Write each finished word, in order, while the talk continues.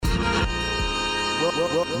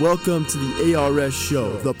Welcome to the ARS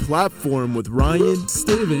Show, the platform with Ryan,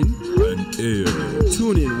 Steven, and Air.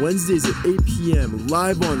 Tune in Wednesdays at 8 p.m.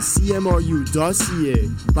 live on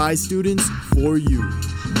CMRU.ca by students for you.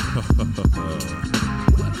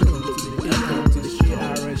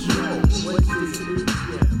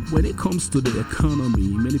 When it comes to the economy,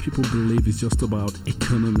 many people believe it's just about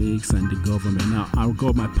economics and the government. Now, I've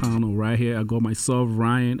got my panel right here. I got myself,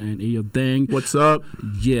 Ryan, and Ayodeng. What's up?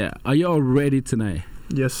 Yeah. Are y'all ready tonight?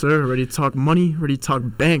 Yes, sir. Ready to talk money, ready to talk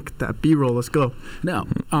bank, that B-roll. Let's go. Now,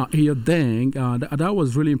 Ayodeng, that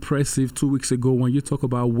was really impressive 2 weeks ago when you talk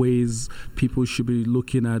about ways people should be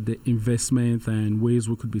looking at the investment and ways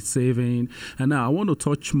we could be saving. And now I want to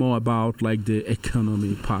touch more about like the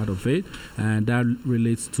economy part of it, and that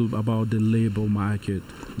relates to about the labor market.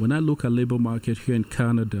 When I look at labor market here in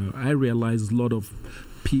Canada, I realize a lot of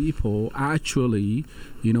people actually,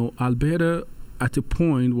 Alberta at a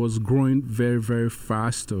point was growing very, very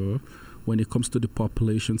faster when it comes to the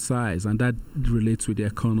population size, and that relates with the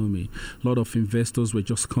economy. A lot of investors were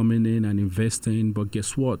just coming in and investing, but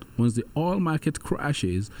guess what? Once the oil market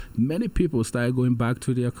crashes, many people started going back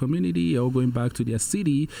to their community or going back to their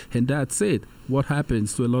city, and that's it. What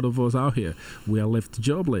happens to a lot of us out here? We are left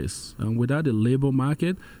jobless, and without the labor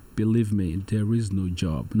market, believe me, there is no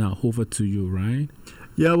job. Now, over to you, Ryan.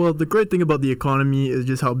 Yeah, well, the great thing about the economy is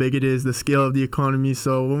just how big it is, the scale of the economy.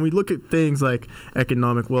 So when we look at things like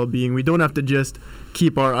economic well-being, we don't have to just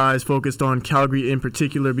keep our eyes focused on Calgary in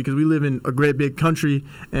particular, because we live in a great big country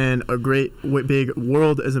and a great big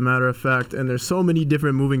world, as a matter of fact. And there's so many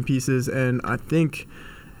different moving pieces. And I think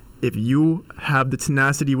if you have the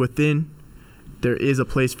tenacity within, there is a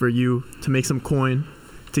place for you to make some coin,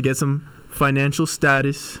 to get some financial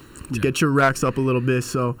status, to get your racks up a little bit.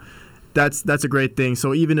 So that's a great thing.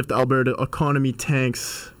 So even if the Alberta economy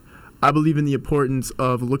tanks, I believe in the importance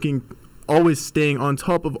of always staying on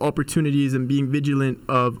top of opportunities and being vigilant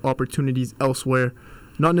of opportunities elsewhere,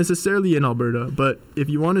 not necessarily in Alberta. But if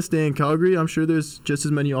you want to stay in Calgary, I'm sure there's just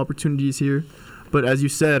as many opportunities here. But as you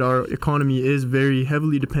said, our economy is very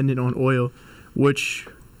heavily dependent on oil, which,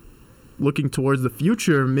 looking towards the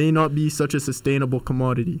future, may not be such a sustainable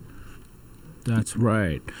commodity. That's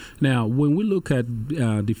right. Now, when we look at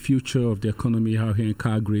the future of the economy out here in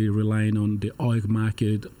Calgary, relying on the oil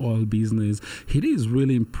market, oil business, it is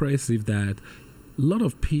really impressive that a lot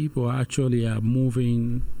of people actually are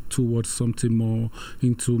moving towards something more,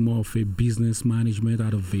 into more of a business management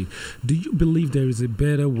out of it. Do you believe there is a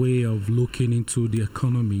better way of looking into the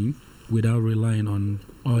economy without relying on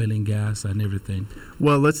oil and gas and everything?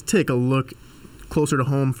 Well, let's take a look closer to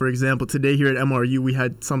home. For example, today here at MRU, we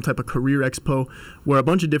had some type of career expo where a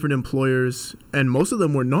bunch of different employers, and most of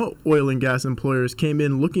them were not oil and gas employers, came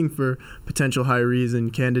in looking for potential hirees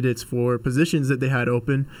and candidates for positions that they had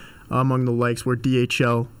open. Among the likes were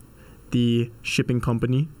DHL, the shipping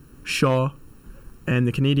company, Shaw, and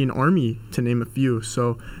the Canadian Army, to name a few.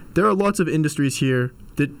 So there are lots of industries here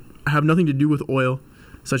that have nothing to do with oil,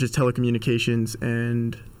 such as telecommunications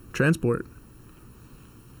and transport.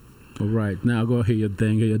 All right, now go ahead,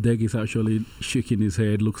 Ayodeng. Ayodeng is actually shaking his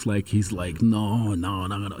head. Looks like he's like, no.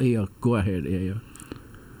 Yeah, go ahead. Yeah.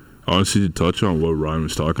 Honestly, to touch on what Ryan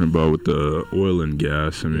was talking about with the oil and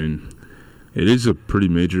gas, I mean, it is a pretty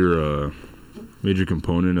major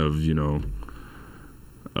component of,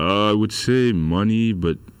 I would say money,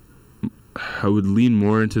 but I would lean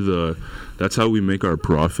more into that's how we make our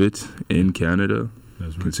profit in Canada.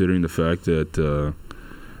 That's right. Considering the fact that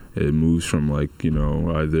it moves from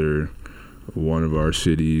either one of our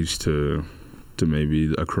cities to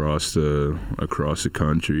maybe across the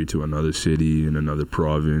country to another city in another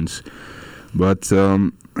province. But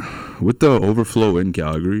with the overflow in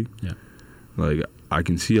Calgary, I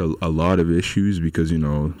can see a lot of issues because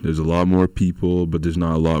there's a lot more people, but there's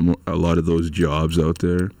not a lot of those jobs out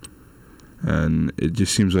there, and it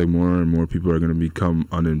just seems like more and more people are going to become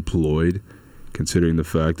unemployed, considering the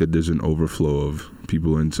fact that there's an overflow of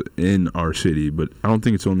people in our city. But I don't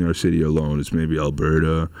think it's only our city alone. It's maybe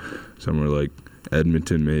Alberta, somewhere like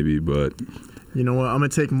Edmonton maybe, but... You know what, I'm going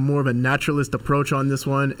to take more of a naturalist approach on this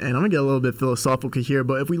one, and I'm going to get a little bit philosophical here,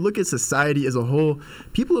 but if we look at society as a whole,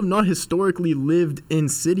 people have not historically lived in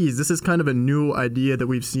cities. This is kind of a new idea that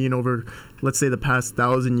we've seen over, let's say, the past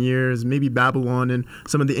 1,000 years. Maybe Babylon and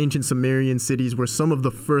some of the ancient Sumerian cities were some of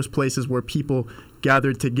the first places where people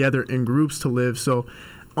gathered together in groups to live. So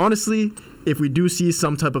honestly, if we do see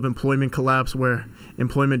some type of employment collapse where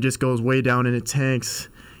employment just goes way down and it tanks,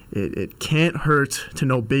 it can't hurt to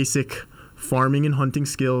know basic farming and hunting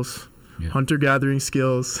skills, hunter-gathering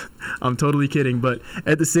skills. I'm totally kidding. But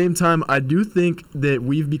at the same time, I do think that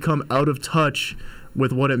we've become out of touch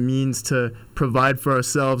with what it means to provide for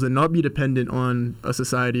ourselves and not be dependent on a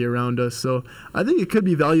society around us. So I think it could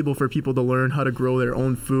be valuable for people to learn how to grow their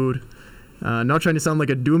own food. Not trying to sound like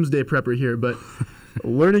a doomsday prepper here, but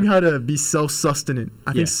learning how to be self-sustenant.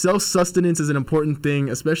 I think self-sustenance is an important thing,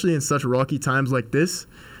 especially in such rocky times like this,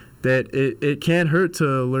 that it can't hurt to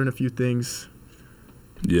learn a few things.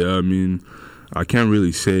 Yeah, I mean, I can't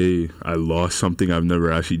really say I lost something I've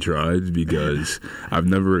never actually tried because I've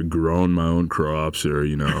never grown my own crops or,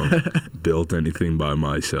 built anything by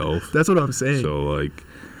myself. That's what I'm saying. So,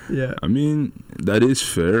 I mean, that is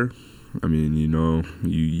fair. I mean,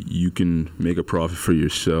 you can make a profit for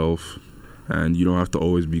yourself, and you don't have to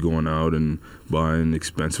always be going out and buying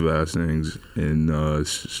expensive-ass things in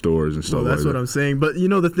stores and stuff like that. Well, that's what I'm saying. But,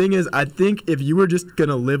 the thing is, I think if you were just going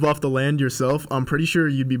to live off the land yourself, I'm pretty sure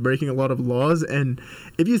you'd be breaking a lot of laws. And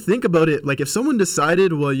if you think about it, if someone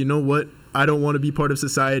decided, well, you know what, I don't want to be part of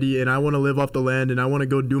society, and I want to live off the land, and I want to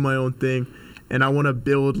go do my own thing, and I want to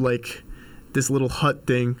build, this little hut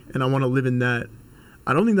thing, and I want to live in that,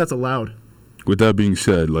 I don't think that's allowed. With that being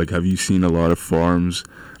said, have you seen a lot of farms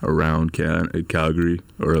around Calgary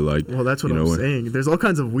or Well, that's what I'm saying. There's all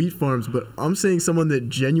kinds of wheat farms, but I'm saying someone that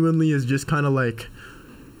genuinely is just kind of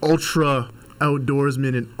ultra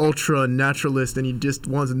outdoorsman and ultra naturalist, and he just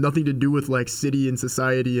wants nothing to do with city and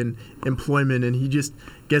society and employment, and he just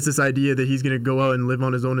gets this idea that he's going to go out and live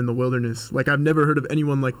on his own in the wilderness. I've never heard of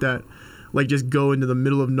anyone like that. Just go into the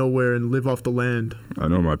middle of nowhere and live off the land. I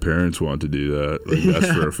know my parents want to do that. That's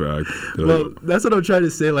for a fact. Well, that's what I'm trying to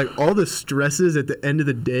say. All the stresses at the end of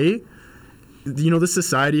the day, this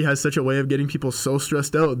society has such a way of getting people so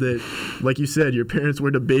stressed out that, like you said, your parents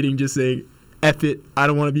were debating just saying, F it, I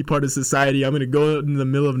don't want to be part of society. I'm going to go out in the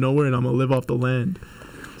middle of nowhere and I'm going to live off the land.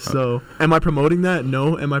 So, am I promoting that?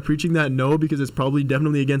 No. Am I preaching that? No, because it's probably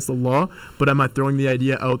definitely against the law. But am I throwing the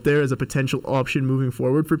idea out there as a potential option moving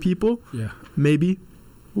forward for people? Yeah. Maybe.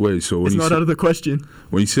 Wait, so it's not out of the question.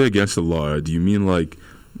 When you say against the law, do you mean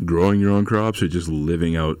growing your own crops or just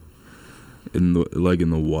living out in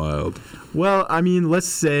the wild? Well, I mean, let's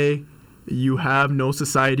say you have no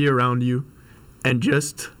society around you and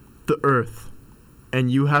just the earth, and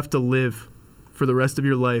you have to live for the rest of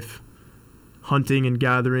your life hunting and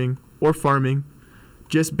gathering or farming,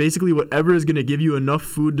 just basically whatever is going to give you enough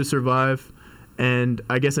food to survive and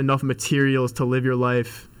I guess enough materials to live your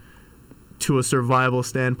life to a survival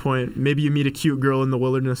standpoint. Maybe you meet a cute girl in the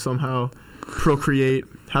wilderness somehow, procreate,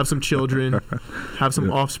 have some children, have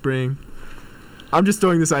some offspring. I'm just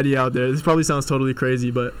throwing this idea out there. This probably sounds totally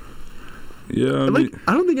crazy, but yeah,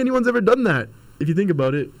 I don't think anyone's ever done that if you think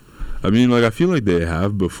about it. I mean, I feel like they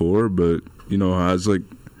have before, but as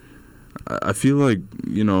I feel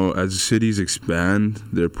as cities expand,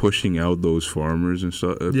 they're pushing out those farmers and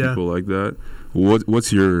stuff, people like that.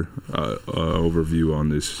 What's your overview on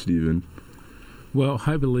this, Stephen? Well,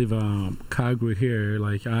 I believe Calgary here,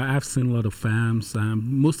 I've seen a lot of farms.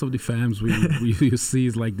 Most of the farms we see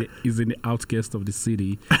is is in the outskirts of the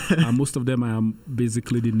city. Most of them are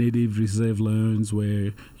basically the native reserve lands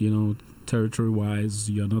where, territory-wise,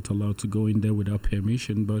 you're not allowed to go in there without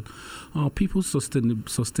permission. But people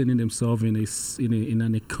sustaining themselves in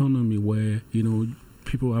an economy where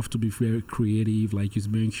people have to be very creative. Like you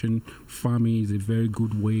mentioned, farming is a very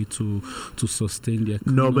good way to sustain the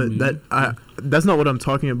economy. No, but that's not what I'm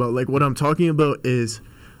talking about. What I'm talking about is,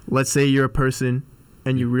 let's say you're a person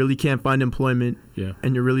and you really can't find employment,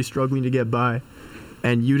 and you're really struggling to get by,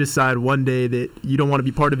 and you decide one day that you don't want to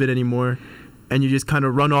be part of it anymore, and you just kind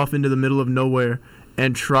of run off into the middle of nowhere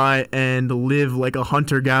and try and live like a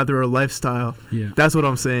hunter-gatherer lifestyle. Yeah. That's what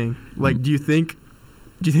I'm saying. Do you think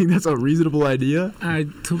that's a reasonable idea?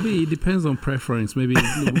 To me, it depends on preference. Maybe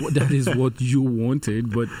that is what you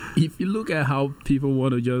wanted. But if you look at how people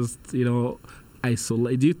want to just,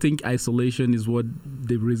 isolate, do you think isolation is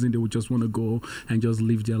the reason they would just want to go and just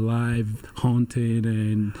live their life hunting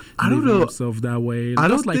and living themselves that way? I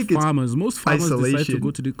just don't think farmers. Most farmers isolation. decide to go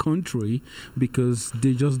to the country because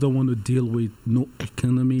they just don't want to deal with no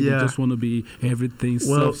economy. Yeah. They just want to be everything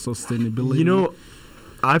self-sustainability.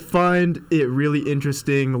 I find it really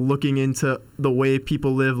interesting looking into the way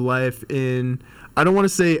people live life in, I don't want to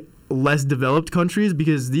say less developed countries,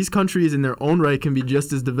 because these countries in their own right can be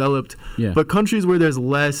just as developed, but countries where there's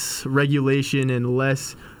less regulation and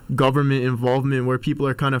less government involvement, where people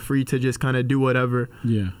are kind of free to just kind of do whatever,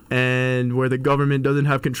 and where the government doesn't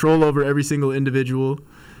have control over every single individual.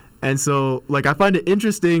 And so I find it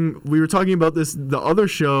interesting. We were talking about this the other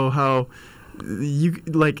show, how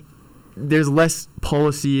there's less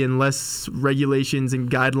policy and less regulations and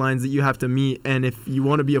guidelines that you have to meet. And if you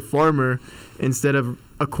want to be a farmer, instead of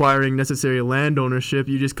acquiring necessary land ownership,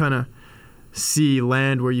 you just kind of see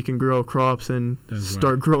land where you can grow crops and That's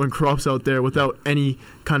start growing crops out there without any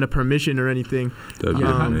kind of permission or anything. That'd be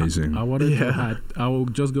amazing. I wanted to add, I was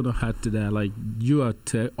just going to add to that, like, you are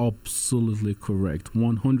absolutely correct,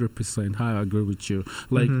 100%. I agree with you.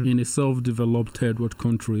 Like, in a self-developed third world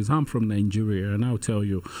countries, I'm from Nigeria, and I'll tell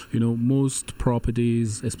you, most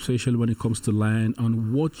properties, especially when it comes to land,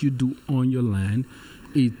 and what you do on your land,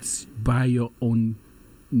 it's by your own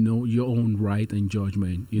your own right and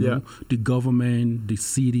judgment. You know, the government, the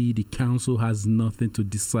city, the council has nothing to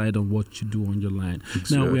decide on what you do on your land.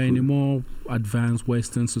 Exactly. Now we're in a more advanced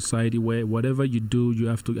Western society where whatever you do, you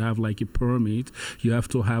have to have like a permit. You have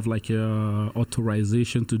to have like a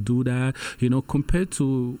authorization to do that. Compared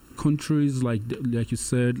to countries like you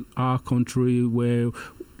said, our country where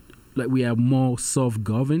like we are more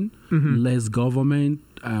self-governed, less government,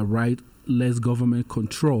 right? Less government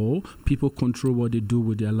control. People control what they do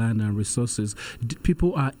with their land and resources.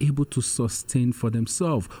 People are able to sustain for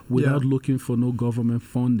themselves without looking for no government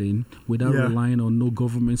funding, without relying on no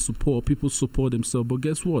government support. People support themselves. But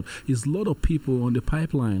guess what? There's a lot of people on the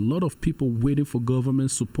pipeline, a lot of people waiting for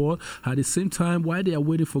government support. At the same time, while they are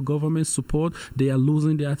waiting for government support, they are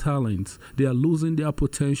losing their talents. They are losing their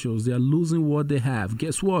potentials. They are losing what they have.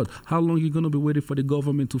 Guess what? How long are you going to be waiting for the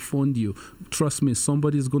government to fund you? Trust me,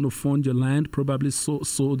 somebody is going to fund your land, probably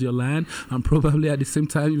sold your land, and probably at the same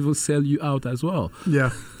time even sell you out as well.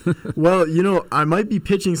 Yeah. Well, I might be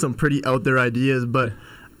pitching some pretty out there ideas, but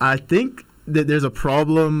I think that there's a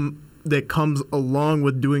problem that comes along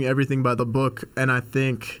with doing everything by the book. And I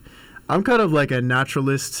think I'm kind of like a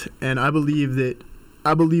naturalist, and I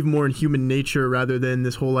believe more in human nature rather than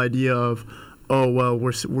this whole idea of, oh, well,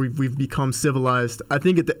 we've become civilized. I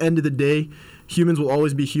think at the end of the day, humans will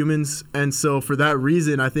always be humans. And so for that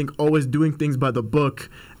reason, I think always doing things by the book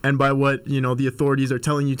and by what, the authorities are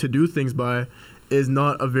telling you to do things by is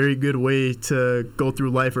not a very good way to go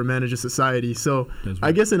through life or manage a society. So right.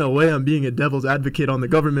 I guess in a way I'm being a devil's advocate on the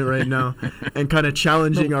government right now and kind of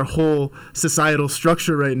challenging our whole societal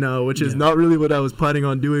structure right now, which is not really what I was planning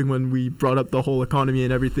on doing when we brought up the whole economy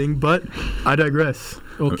and everything. But I digress.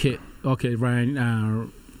 Okay,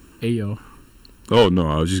 Ryan, Ayo. Oh, no,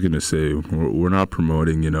 I was just going to say, we're not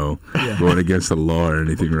promoting, going against the law or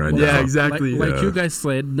anything right now. Yeah, exactly. Like you guys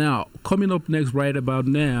said, now, coming up next right about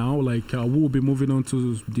now, we'll be moving on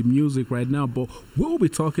to the music right now, but we'll be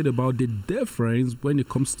talking about the difference when it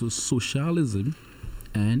comes to socialism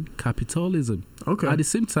and capitalism. Okay. At the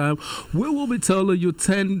same time, we will be telling you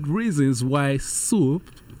 10 reasons why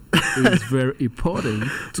soup is very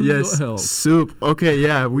important to your health. Soup. Okay,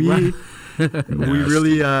 yeah, we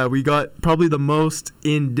we got probably the most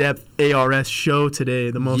in-depth ARS show today,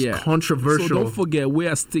 the most controversial. So don't forget, we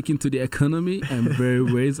are sticking to the economy and very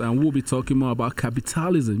ways, and we'll be talking more about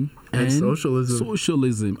capitalism and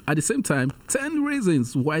socialism. At the same time, 10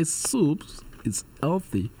 reasons why soup is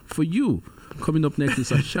healthy for you. Coming up next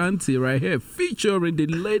is Ashanti right here, featuring the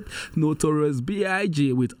late Notorious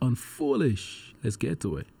B.I.G. with Unfoolish. Let's get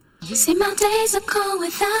to it. See, my days are cold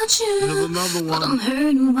without you, but I'm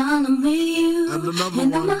hurting while I'm with you.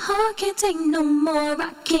 And though my heart can't take no more,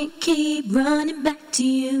 I can't keep running back to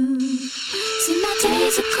you. See, my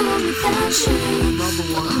days are cold without you, but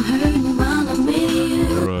I'm hurting while I'm with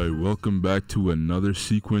you. All right, welcome back to another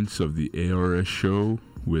sequence of the ARS show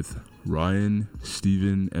with Ryan,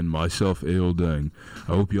 Steven, and myself, Ayo Deng.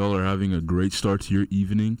 I hope y'all are having a great start to your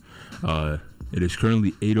evening. It is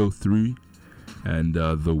currently 8:03. And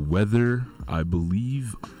the weather, I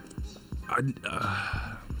believe...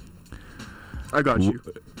 I got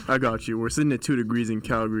you. We're sitting at 2 degrees in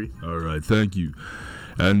Calgary. All right, thank you.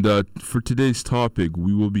 And for today's topic,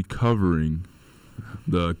 we will be covering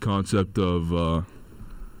the concept of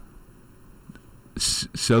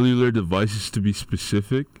cellular devices, to be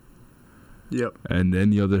specific. Yep. And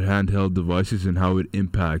any other handheld devices and how it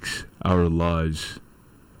impacts our lives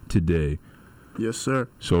today. Yes, sir.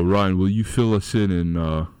 So, Ryan, will you fill us in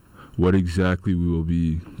what exactly we will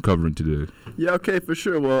be covering today? Yeah, okay, for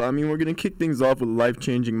sure. Well, we're going to kick things off with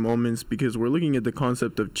life-changing moments because we're looking at the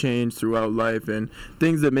concept of change throughout life and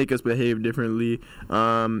things that make us behave differently.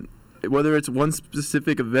 Whether it's one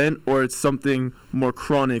specific event or it's something more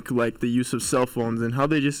chronic like the use of cell phones and how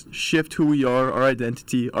they just shift who we are, our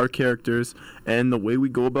identity, our characters, and the way we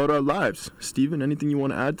go about our lives. Steven, anything you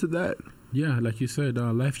want to add to that? Yeah, like you said,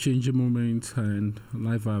 life-changing moments and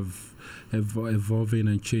life evolving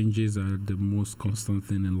and changes are the most constant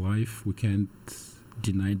thing in life. We can't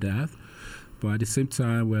deny that. But at the same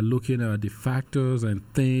time, we're looking at the factors and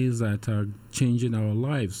things that are changing our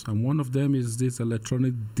lives. And one of them is this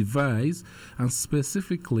electronic device, and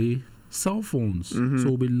specifically cell phones. Mm-hmm. So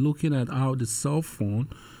we'll be looking at how the cell phone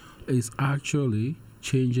is actually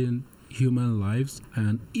changing human lives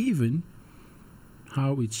and even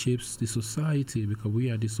how it shapes the society, because we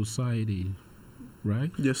are the society, right?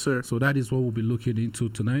 Yes, sir. So that is what we'll be looking into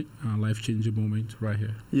tonight, life-changing moment right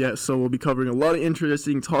here. Yeah, so we'll be covering a lot of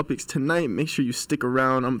interesting topics tonight. Make sure you stick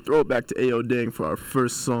around. I'm going to throw it back to Ayo Dang for our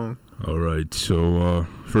first song. All right, so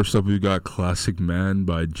first up we got Classic Man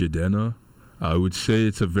by Jidenna. I would say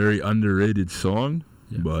it's a very underrated song,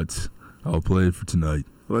 but I'll play it for tonight.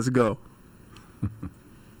 Let's go.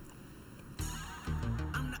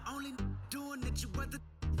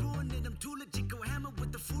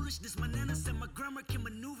 My nana said my grammar can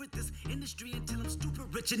maneuver this industry until I'm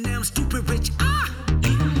stupid rich, and now I'm stupid rich.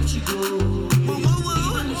 Even if you go,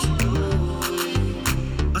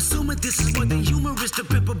 assuming this is more than humorous, the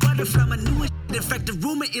pepper butterfly, my newest. In fact, the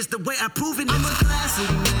rumor is the way I prove it. I'm a classic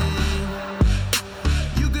man.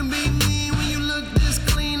 You can be me when you look this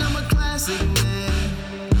clean. I'm a classic man.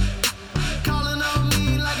 Calling on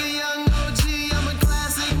me like a young OG. I'm a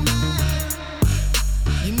classic man.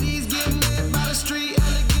 Your knees get met by the street.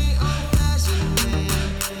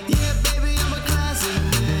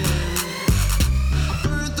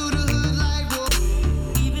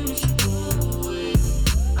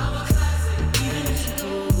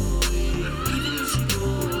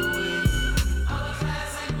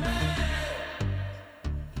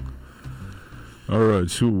 All right,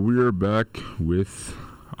 so we're back with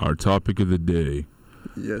our topic of the day.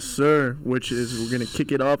 Yes, sir, which is we're going to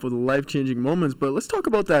kick it off with life-changing moments, but let's talk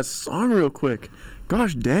about that song real quick.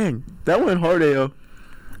 Gosh dang, that went hard, Ayo.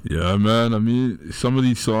 Yeah, man, I mean, some of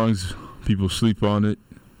these songs, people sleep on it.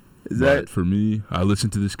 Is that for me? I listen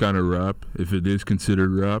to this kind of rap, if it is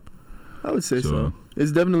considered rap. I would say so.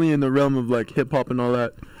 It's definitely in the realm of like hip-hop and all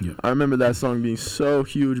that. Yeah. I remember that song being so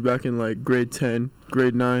huge back in like grade 10,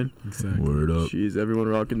 grade 9. Exactly. Word up. Jeez, everyone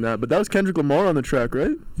rocking that. But that was Kendrick Lamar on the track,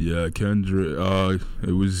 right? Yeah, Kendrick.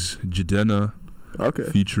 It was Jidenna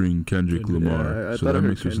featuring Kendrick Lamar. Yeah, I so thought that I heard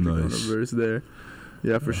mix was Kendrick nice. on a verse there.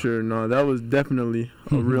 Yeah, for sure. No, that was definitely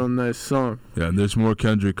a real nice song. Yeah, and there's more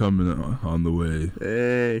Kendrick coming on the way.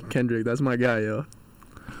 Hey, Kendrick, that's my guy, yo.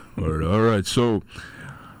 Word. All right, so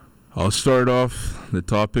I'll start off the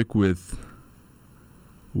topic with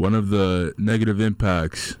one of the negative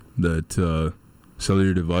impacts that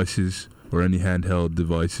cellular devices or any handheld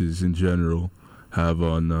devices in general have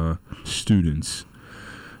on students.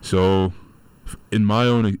 So, for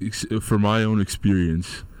my own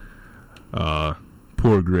experience,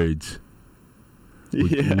 poor grades.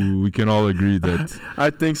 We can all agree that. I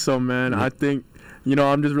think so, man. I think,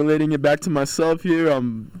 I'm just relating it back to myself here.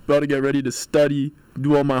 I'm about to get ready to study,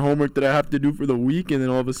 do all my homework that I have to do for the week, and then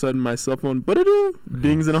all of a sudden my cell phone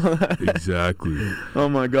dings and all that. Exactly. Oh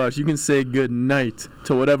my gosh, you can say good night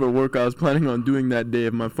to whatever work I was planning on doing that day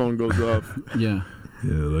if my phone goes off. Yeah.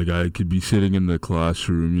 Yeah, like I could be sitting in the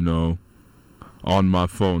classroom, on my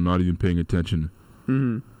phone, not even paying attention.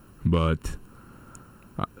 Mm-hmm. But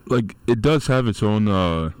like it does have its own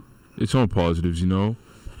positives,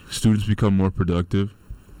 Students become more productive.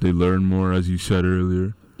 They learn more, as you said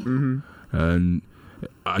earlier. Mm-hmm. And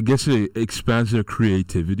I guess it expands their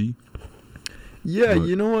creativity. Yeah,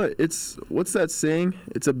 you know what? What's that saying?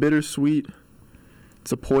 It's a bittersweet.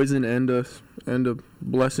 It's a poison and a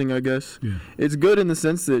blessing, I guess. Yeah. It's good in the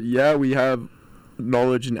sense that we have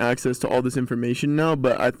knowledge and access to all this information now,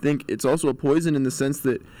 but I think it's also a poison in the sense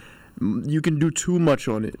that you can do too much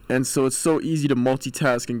on it, and so it's so easy to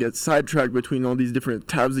multitask and get sidetracked between all these different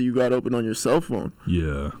tabs that you got open on your cell phone.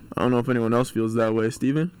 Yeah. I don't know if anyone else feels that way,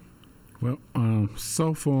 Steven. Well,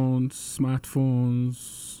 cell phones,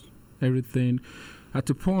 smartphones, everything. At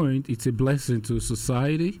a point, it's a blessing to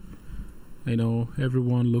society.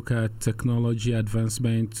 Everyone look at technology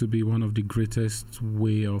advancement to be one of the greatest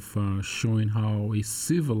way of showing how a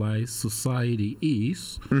civilized society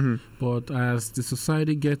is. Mm-hmm. But as the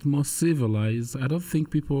society gets more civilized, I don't think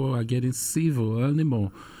people are getting civil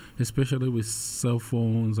anymore, especially with cell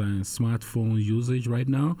phones and smartphone usage right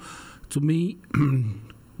now. To me,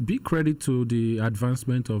 big credit to the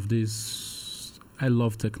advancement of this. I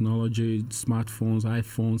love technology, smartphones,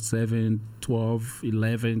 iPhone 7, 12,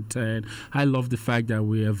 11, 10. I love the fact that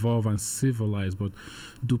we evolve and civilize, but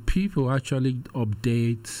do people actually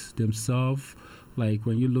update themselves? Like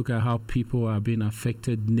when you look at how people are being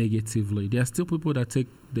affected negatively, there are still people that take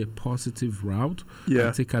the positive route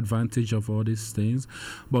and take advantage of all these things.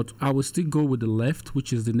 But I will still go with the left,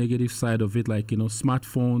 which is the negative side of it, like,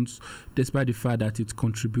 smartphones, despite the fact that it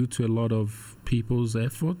contributes to a lot of people's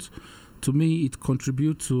efforts. to me, it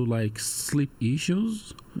contributes to like sleep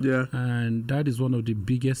issues. Yeah. And that is one of the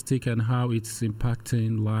biggest take on how it's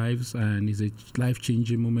impacting lives, and is a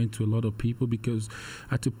life-changing moment to a lot of people, because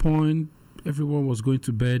at a point, everyone was going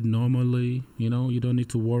to bed normally. You know, you don't need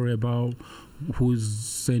to worry about who's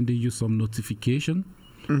sending you some notification.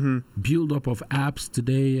 Build up of apps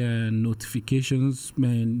today and notifications,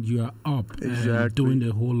 man, you are up and doing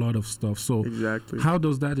a whole lot of stuff. So how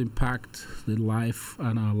does that impact the life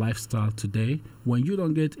and our lifestyle today when you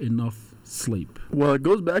don't get enough sleep? Well, it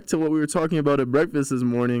goes back to what we were talking about at breakfast this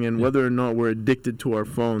morning, and whether or not we're addicted to our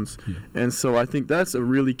phones. And so I think that's a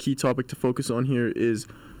really key topic to focus on here, is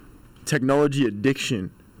technology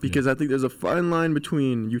addiction, because I think there's a fine line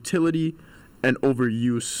between utility and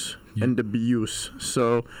overuse and abuse.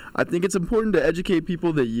 So I think it's important to educate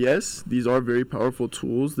people that yes, these are very powerful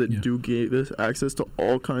tools that do give us access to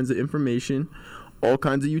all kinds of information, all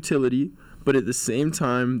kinds of utility, but at the same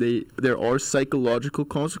time there are psychological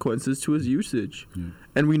consequences to its usage.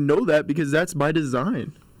 And we know that because that's by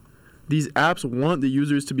design. These apps want the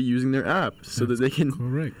users to be using their app so that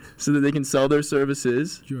they can sell their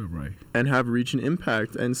services and have reach and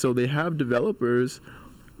impact. And so they have developers,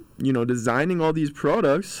 you know, designing all these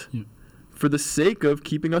products for the sake of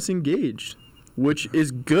keeping us engaged, which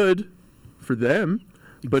is good for them.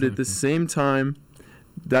 But at the same time,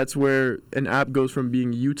 that's where an app goes from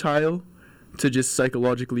being utile to just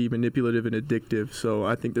psychologically manipulative and addictive. So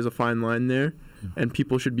I think there's a fine line there, and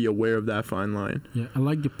people should be aware of that fine line. Yeah, I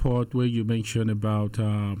like the part where you mentioned about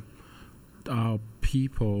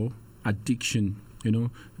people addiction. You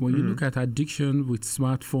know, when you look at addiction with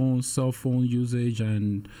smartphones, cell phone usage,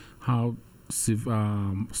 and how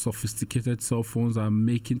sophisticated cell phones are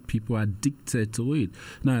making people addicted to it.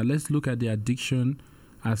 Now, let's look at the addiction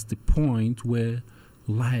as the point where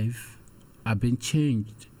life are being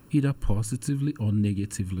changed, either positively or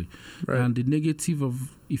negatively. And the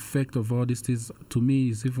negative effect of all these things, to me,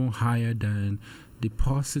 is even higher than the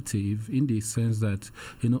positive, in the sense that,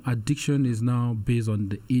 you know, addiction is now based on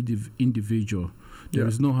the individual. There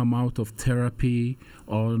is no amount of therapy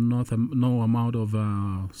or no amount of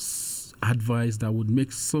advice that would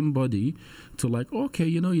make somebody to like, okay,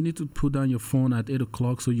 you know, you need to put down your phone at 8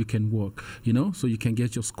 o'clock so you can work, you know, so you can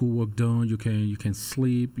get your schoolwork done, you can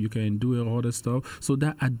sleep, you can do all that stuff. So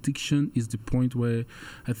that addiction is the point where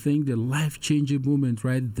I think the life-changing moment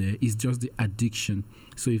right there is just the addiction.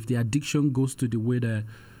 So if the addiction goes to the way that,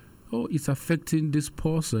 oh, it's affecting this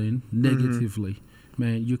person negatively,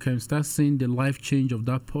 man, you can start seeing the life change of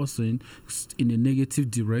that person in a negative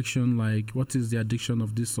direction. Like, what is the addiction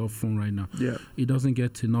of this cell phone right now? It doesn't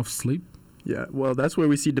get enough sleep. Well, that's where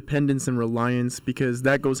we see dependence and reliance, because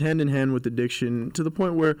that goes hand in hand with addiction, to the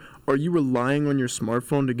point where, are you relying on your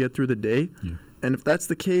smartphone to get through the day? And if that's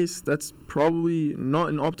the case, that's probably not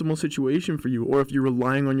an optimal situation for you. Or if you're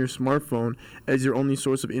relying on your smartphone as your only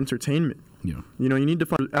source of entertainment. You know, you need to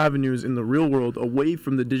find avenues in the real world away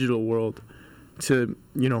from the digital world to,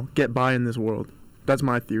 you know, get by in this world. That's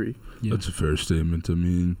my theory. That's a fair statement. I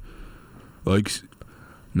mean, like,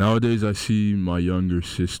 nowadays I see my younger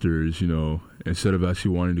sisters, you know, instead of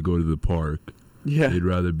actually wanting to go to the park, they'd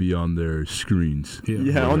rather be on their screens.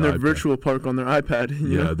 On their virtual park on their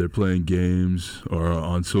iPad. They're playing games or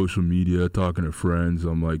on social media, talking to friends.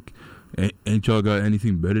 I'm like, ain't y'all got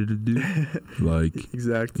anything better to do? Like,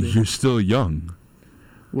 you're still young.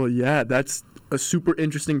 Well, that's a super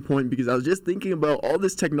interesting point, because I was just thinking about all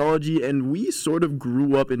this technology, and we sort of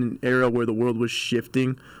grew up in an era where the world was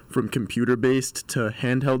shifting from computer-based to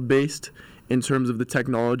handheld-based in terms of the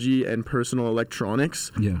technology and personal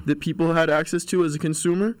electronics that people had access to as a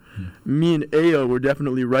consumer. Me and Ayo were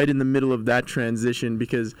definitely right in the middle of that transition,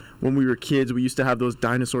 because when we were kids, we used to have those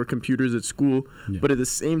dinosaur computers at school. But at the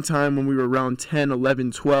same time, when we were around 10,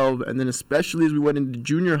 11, 12, and then especially as we went into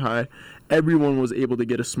junior high, everyone was able to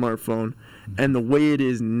get a smartphone. And the way it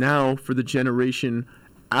is now for the generation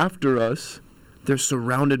after us, they're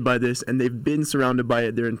surrounded by this, and they've been surrounded by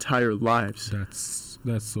it their entire lives.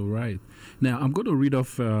 That's so right. Now, I'm going to read off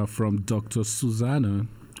from Dr. Susanna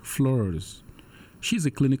Flores. She's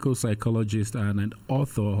a clinical psychologist and an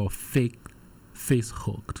author of Face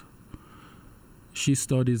Hooked. She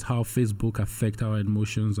studies how Facebook affects our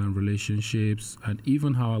emotions and relationships, and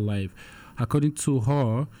even our life. According to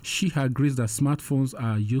her, she agrees that smartphones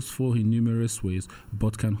are useful in numerous ways,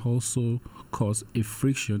 but can also cause a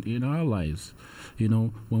friction in our lives. You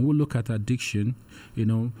know, when we look at addiction, you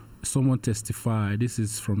know, someone testified, this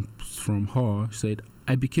is from her, said,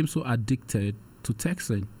 I became so addicted to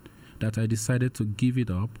texting that I decided to give it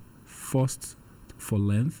up, first for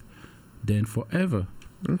length, then forever.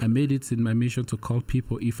 I made it in my mission to call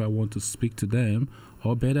people if I want to speak to them,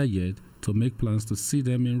 or better yet, to make plans to see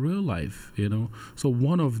them in real life, So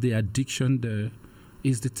one of the addiction there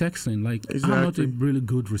is the texting. Like, exactly. I'm not a really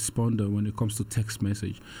good responder when it comes to text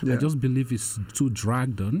message. I just believe it's too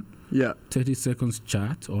dragged on. 30 seconds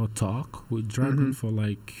chat or talk. We drag on for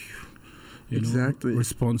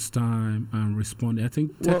response time and responding. I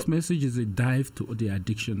think text message is a dive to the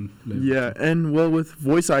addiction level. Yeah, and with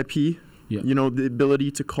voice IP, the ability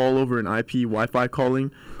to call over an IP, Wi-Fi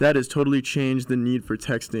calling, that has totally changed the need for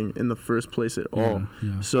texting in the first place at all.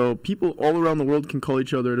 So people all around the world can call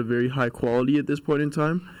each other at a very high quality at this point in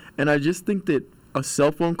time. And I just think that a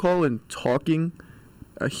cell phone call and talking,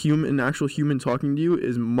 an actual human talking to you,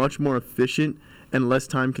 is much more efficient and less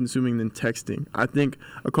time consuming than texting. I think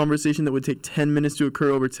a conversation that would take 10 minutes to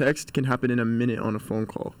occur over text can happen in a minute on a phone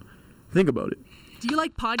call. Think about it. Do you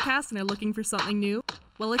like podcasts and are looking for something new?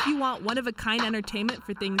 Well, if you want one-of-a-kind entertainment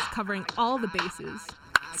for things covering all the bases,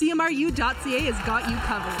 CMRU.ca has got you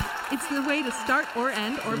covered. It's the way to start or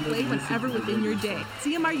end or play whenever within your day.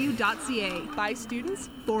 CMRU.ca, by students,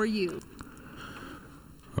 for you.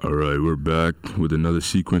 All right, we're back with another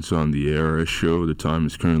sequence on the ARS show. The time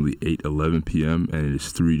is currently 8:11 p.m. and it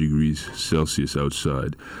is 3 degrees Celsius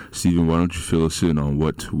outside. Stephen, why don't you fill us in on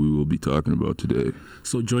what we will be talking about today?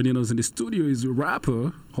 So joining us in the studio is a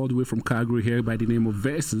rapper all the way from Calgary here by the name of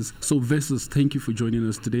Versus. So Versus, thank you for joining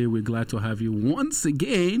us today. We're glad to have you once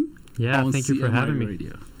again. Yeah, on thank you for CMI having me.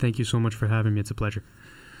 Radio. Thank you so much for having me. It's a pleasure.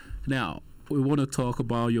 Now, we want to talk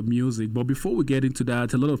about your music, but before we get into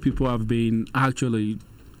that, a lot of people have been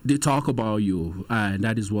they talk about you, and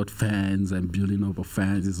that is what fans and building up of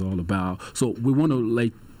fans is all about. So we want to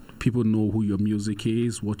let people know who your music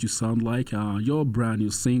is, what you sound like. Your brand new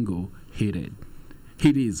single, Hit It.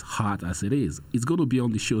 It is hot as it is. It's going to be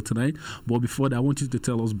on the show tonight, but before that, I want you to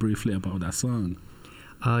tell us briefly about that song.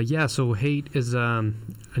 So Hate is a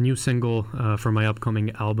new single for my upcoming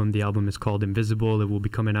album. The album is called Invisible. It will be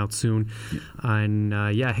coming out soon. And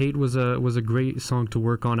Hate was a great song to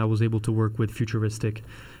work on. I was able to work with Futuristic,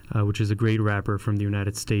 which is a great rapper from the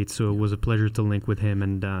United States. So it was a pleasure to link with him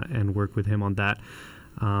and work with him on that.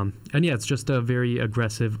 It's just a very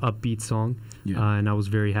aggressive, upbeat song. And I was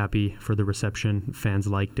very happy for the reception. Fans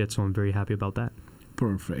liked it, so I'm very happy about that.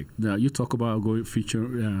 Perfect. Now you talk about going feature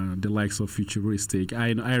the likes of Futuristic. I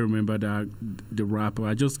remember that the rapper.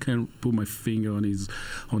 I just can't put my finger on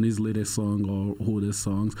his latest song or older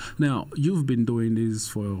songs. Now you've been doing this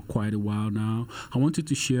for quite a while now. I want you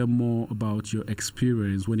to share more about your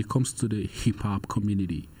experience when it comes to the hip hop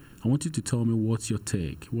community. I want you to tell me what's your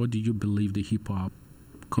take. What do you believe the hip hop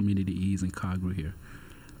community is in Calgary here?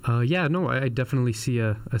 I definitely see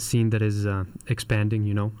a scene that is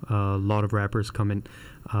expanding, a lot of rappers coming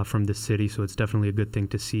from this city, so it's definitely a good thing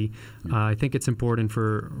to see. I think it's important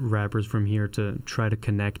for rappers from here to try to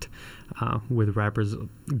connect with rappers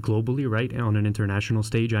globally, right, on an international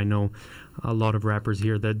stage. I know a lot of rappers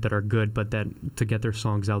here that are good, but that to get their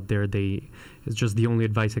songs out there, it's just the only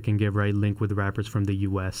advice I can give, right, link with rappers from the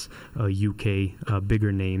US, UK,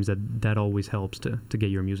 bigger names. That always helps to get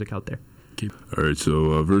your music out there. All right,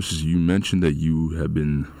 so Versus, you mentioned that you have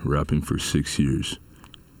been rapping for 6 years.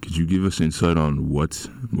 Could you give us insight on what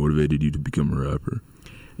motivated you to become a rapper?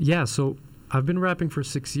 Yeah, so I've been rapping for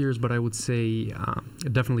 6 years, but I would say I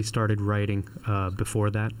definitely started writing before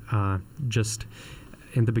that. Just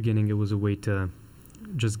in the beginning, it was a way to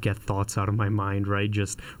just get thoughts out of my mind, right?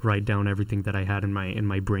 Just write down everything that I had in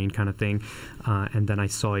my brain kind of thing. And then I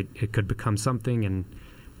saw it could become something, and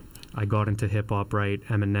I got into hip-hop, right?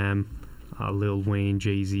 Eminem, Lil Wayne,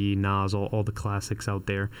 Jay-Z, Nas, all the classics out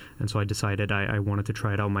there. And so I decided I wanted to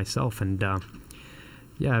try it out myself. And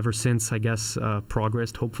ever since, I guess,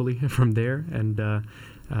 progressed hopefully from there. And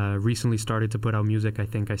recently started to put out music. I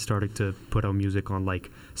think I started to put out music on like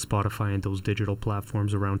Spotify and those digital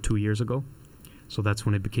platforms around 2 years ago. So that's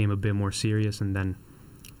when it became a bit more serious. And then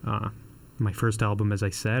my first album, as I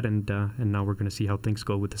said, and now we're going to see how things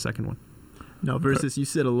go with the second one. Now, Versus, you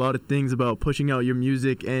said a lot of things about pushing out your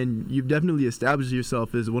music, and you've definitely established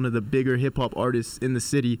yourself as one of the bigger hip-hop artists in the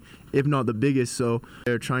city, if not the biggest. So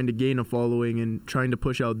they're trying to gain a following and trying to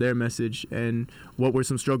push out their message. And what were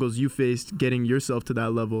some struggles you faced getting yourself to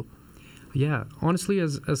that level? Yeah, honestly,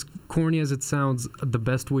 as corny as it sounds, the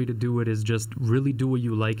best way to do it is just really do what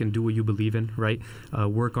you like and do what you believe in, right?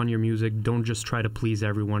 Work on your music. Don't just try to please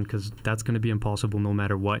everyone, because that's going to be impossible no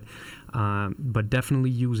matter what. But definitely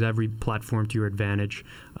use every platform to your advantage.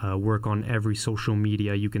 Work on every social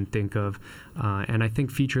media you can think of. And I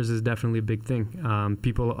think features is definitely a big thing.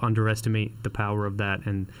 People underestimate the power of that,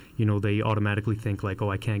 and they automatically think like, oh,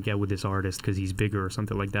 I can't get with this artist because he's bigger or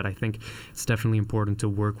something like that. I think it's definitely important to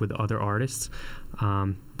work with other artists.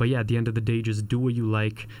 But yeah, at the end of the day, just do what you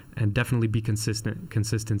like and definitely be consistent.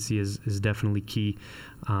 Consistency is definitely key.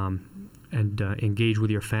 And engage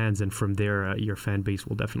with your fans, and from there, your fan base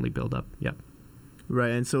will definitely build up. Yeah.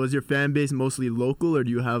 Right. And so is your fan base mostly local, or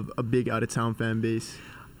do you have a big out-of-town fan base?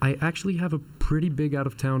 I actually have a pretty big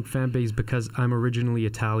out-of-town fan base because I'm originally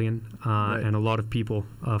Italian, and a lot of people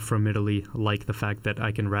from Italy like the fact that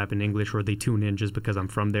I can rap in English, or they tune in just because I'm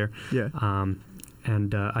from there. Yeah.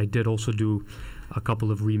 And I did also do a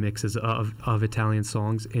couple of remixes of Italian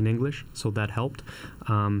songs in English, so that helped.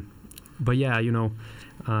 But yeah,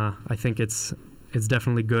 I think it's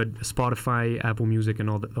definitely good. Spotify, Apple Music, and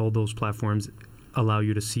all those platforms allow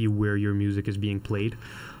you to see where your music is being played,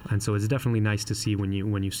 and so it's definitely nice to see when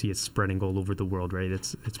you see it spreading all over the world, right?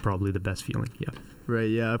 It's probably the best feeling. Yeah. Right.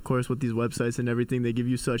 Yeah. Of course, with these websites and everything, they give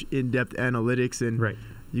you such in-depth analytics, and right.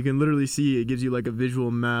 You can literally see it gives you like a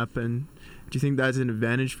visual map. And do you think that's an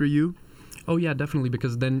advantage for you? Oh yeah, definitely,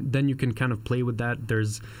 because then you can kind of play with that.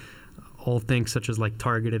 There's all things such as like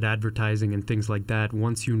targeted advertising and things like that.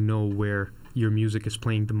 Once you know where your music is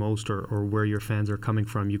playing the most, or where your fans are coming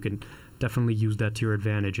from, you can definitely use that to your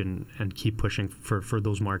advantage and keep pushing for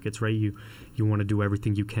those markets, right? You want to do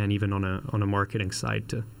everything you can, even on a marketing side,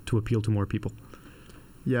 to appeal to more people.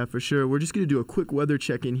 Yeah, for sure. We're just going to do a quick weather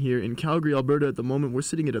check-in here. In Calgary, Alberta, at the moment, we're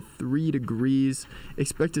sitting at 3 degrees.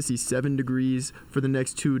 Expect to see 7 degrees for the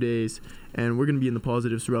next 2 days. And we're going to be in the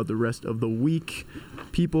positives throughout the rest of the week.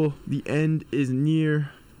 People, the end is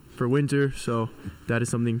near for winter, so that is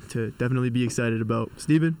something to definitely be excited about.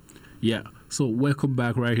 Steven? Yeah. So welcome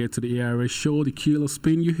back right here to the ARS show, the killer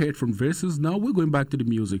spin you heard from Versus. Now we're going back to the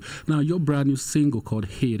music. Now, your brand new single called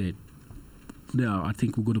Hate It. Now, I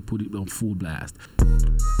think we're going to put it on full blast.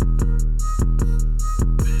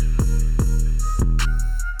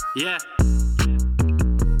 Yeah.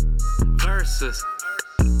 Versus.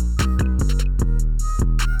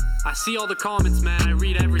 I see all the comments, man. I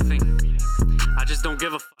read everything. I just don't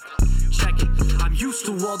give a fuck. Check it. I'm used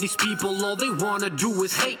to all these people, all they wanna do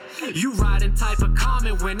is hate. You write and type a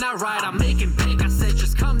comment, when I write I'm making bank. I said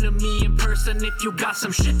just come to me in person if you got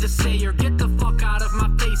some shit to say, or get the fuck out of my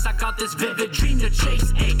face. I got this vivid dream to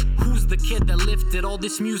chase. Hey, who's the kid that lifted all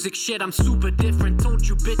this music shit? I'm super different. Told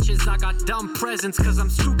you bitches I got dumb presents cause I'm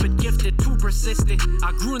stupid gifted, too persistent.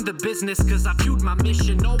 I grew in the business cause I viewed my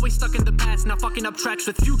mission. Always stuck in the past, now fucking up tracks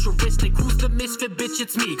with futuristic. Who's the misfit, bitch?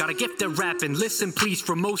 It's me. Got a gift at rapping. Listen please,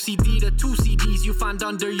 from OCD to 2 CDs you find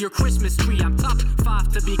under your Christmas tree. I'm top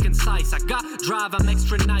 5 to be concise. I got drive, I'm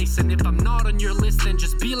extra nice. And if I'm not on your list, then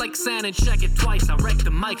just be like Santa and check it twice. I wreck the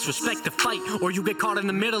mics, respect the fight, or you get caught in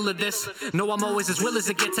the middle of this. No, I'm always as real as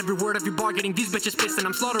it gets. Every word, every bar, getting these bitches pissed. And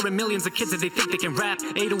I'm slaughtering millions of kids that they think they can rap.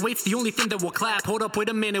 808's the only thing that will clap. Hold up, wait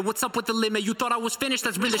a minute, what's up with the limit? You thought I was finished?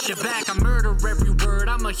 Let's bring the shit back. I murder every word,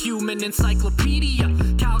 I'm a human encyclopedia.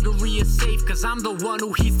 Calgary is safe cause I'm the one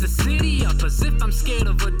who heats the city up. As if I'm scared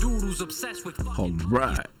of a dude who's obsessed with fucking.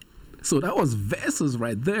 Alright. So that was Versus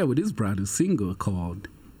right there with his brand new single called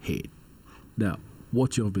Hate. Now,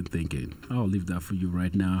 what you've been thinking, I'll leave that for you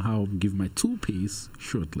right now. I'll give my 2-piece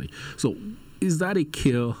shortly. So, is that a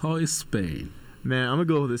kill or a spin? Man, I'm going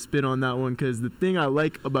to go with a spin on that one, because the thing I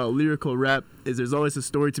like about lyrical rap is there's always a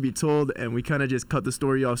story to be told, and we kind of just cut the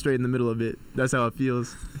story off straight in the middle of it. That's how it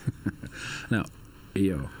feels. Now,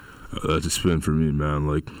 yo. That's a spin for me, man.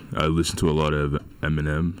 Like, I listened to a lot of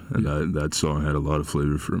Eminem, and that song had a lot of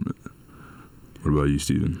flavor from it. What about you,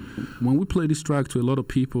 Steven? When we play this track to a lot of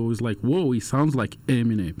people, it's like, whoa, he sounds like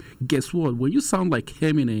Eminem. Guess what? When you sound like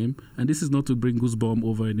Eminem, and this is not to bring goosebumps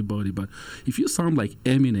over anybody, but if you sound like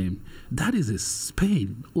Eminem, that is a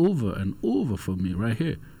spin over and over for me right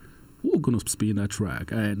here. We're going to spin that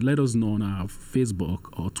track, and let us know on our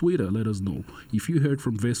Facebook or Twitter. Let us know. If you heard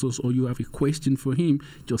from Versus or you have a question for him,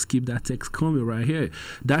 just keep that text coming right here.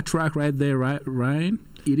 That track right there, right, Ryan,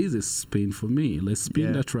 it is a spin for me. Let's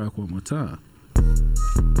spin that track one more time.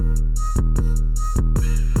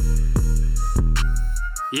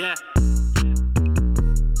 Yeah.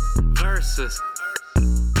 Versus.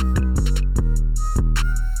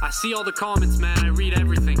 I see all the comments, man. I read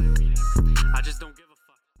everything. I just don't give a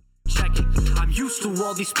fuck. Check it. I'm used to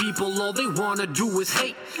all these people, all they wanna do is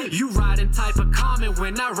hate. You write and type a comment,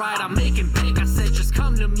 when I write I'm making bank. I said just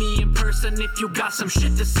come to me in person if you got some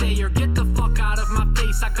shit to say, or get the fuck out of my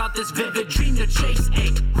face. I got this vivid dream to chase.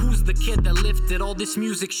 Hey, who's the kid that lifted all this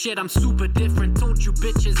music shit? I'm super different. Told you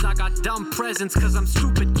bitches I got dumb presents, cause I'm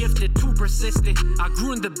stupid gifted, too persistent. I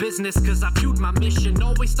grew in the business cause I viewed my mission.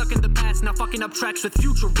 Always stuck in the past, now fucking up tracks with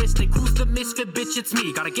futuristic. Who's the misfit bitch? It's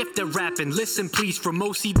me. Got a gift at rapping. Listen please, from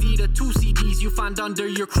OCD to 2 CDs you find under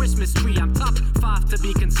your Christmas tree. I'm top 5 to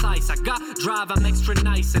be concise. I got drive, I'm extra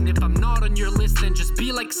nice. And if I'm not on your list, then just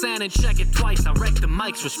be like Santa and check it twice. I wreck the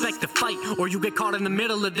mics, respect the fight, or you get caught in the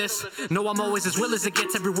middle of this. No, I'm always as real as it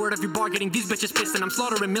gets. Every word, every bar, getting these bitches pissed. And I'm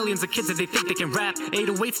slaughtering millions of kids that they think they can rap.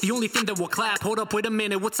 808's the only thing that will clap. Hold up, wait a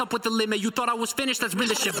minute, what's up with the limit? You thought I was finished? Let's bring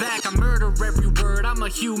this shit back. I murder every word, I'm a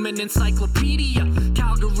human encyclopedia.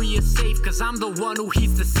 Calgary is safe cause I'm the one who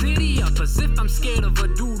heats the city up. As if I'm scared of a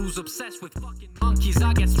dude who's obsessed with fucking monkeys.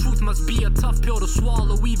 I guess truth must be a tough pill to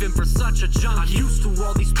swallow even for such a junkie. I'm used to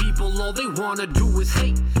all these people, all they wanna do is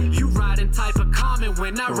hate. You write and type a comment,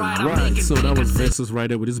 when I write I'm making so that was Versus right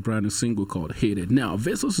there with this brand new single called Hate It. Now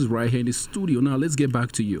Versus is right here in the studio. Now let's get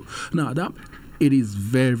back to you. Now that it is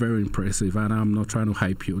very, very impressive, and I'm not trying to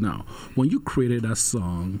hype you. Now, when you created that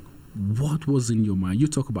song, what was in your mind? You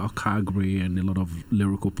talk about Calgary and a lot of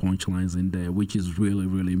lyrical punchlines in there, which is really,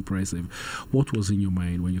 really impressive. What was in your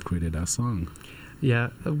mind when you created that song? Yeah,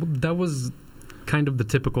 that was kind of the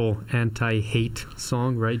typical anti-hate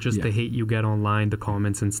song, right? Just the hate you get online, the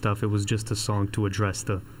comments and stuff. It was just a song to address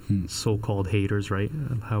the so-called haters, right?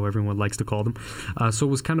 How everyone likes to call them. So it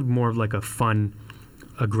was kind of more of like a fun,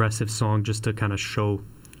 aggressive song just to kind of show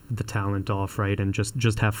the talent off, right? And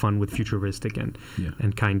just have fun with futuristic and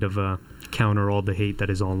kind of counter all the hate that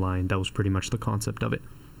is online. That was pretty much the concept of it.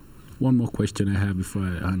 One more question I have before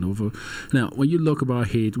I hand over. Now, when you look about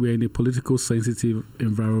hate, we're in a political sensitive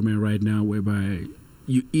environment right now whereby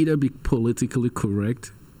you either be politically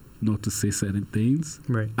correct not to say certain things.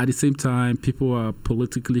 Right. At the same time, people are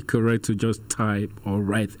politically correct to just type or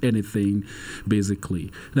write anything,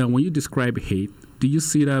 basically. Now, when you describe hate, do you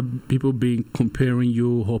see that people being comparing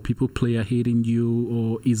you, or people play a hating you,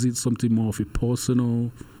 or is it something more of a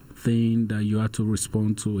personal thing that you have to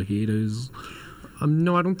respond to haters?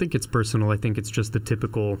 No, I don't think it's personal. I think it's just the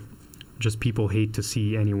typical, just people hate to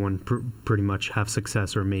see anyone pretty much have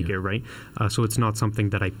success or make it, right? So it's not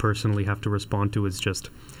something that I personally have to respond to. It's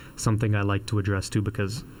just something I like to address to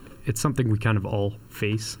because it's something we kind of all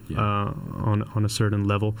face on a certain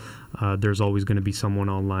level. There's always going to be someone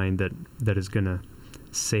online that is going to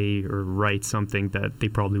say or write something that they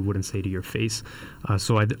probably wouldn't say to your face.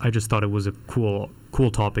 So I just thought it was a cool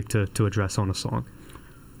topic to address on a song.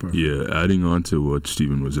 Yeah, adding on to what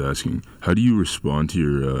Stephen was asking, how do you respond to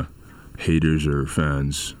your haters or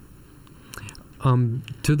fans?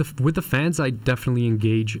 With the fans, I definitely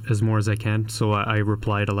engage as more as I can. So I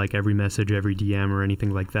reply to like every message, every DM or anything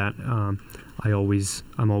like that. I'm always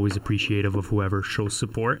appreciative of whoever shows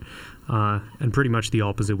support. And pretty much the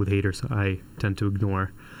opposite with haters. I tend to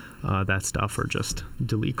ignore that stuff or just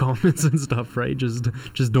delete comments and stuff, right? Just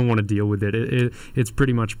don't want to deal with it. It's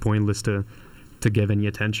pretty much pointless to give any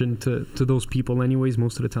attention to those people anyways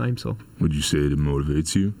most of the time. So would you say it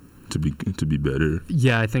motivates you to be better?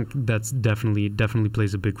 Yeah, I think that's definitely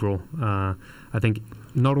plays a big role. I think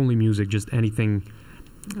not only music, just anything,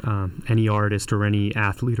 any artist or any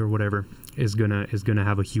athlete or whatever is gonna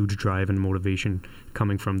have a huge drive and motivation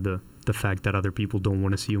coming from the fact that other people don't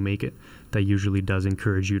want to see you make it. That usually does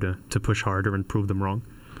encourage you to push harder and prove them wrong.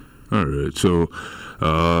 All right, so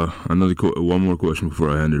one more question before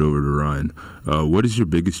I hand it over to Ryan. What is your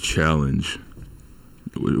biggest challenge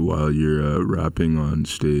while you're rapping on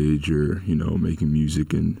stage or making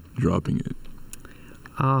music and dropping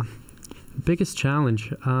it? Biggest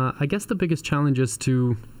challenge? I guess the biggest challenge is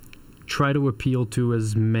to try to appeal to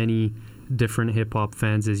as many different hip-hop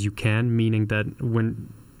fans as you can, meaning that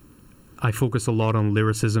when I focus a lot on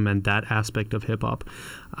lyricism and that aspect of hip-hop,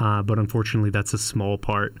 but unfortunately that's a small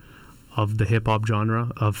part of the hip-hop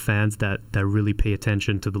genre of fans that really pay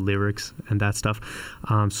attention to the lyrics and that stuff.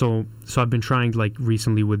 So I've been trying like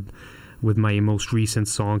recently with my most recent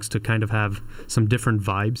songs to kind of have some different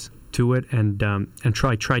vibes to it and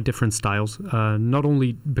try different styles. Not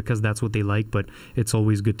only because that's what they like, but it's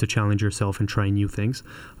always good to challenge yourself and try new things.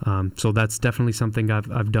 So that's definitely something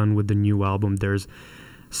I've done with the new album. There's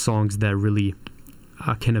songs that really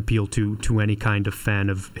can appeal to any kind of fan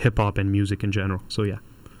of hip-hop and music in general. So yeah.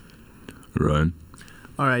 Ryan?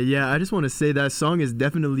 All right, yeah, I just want to say that song is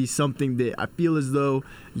definitely something that I feel as though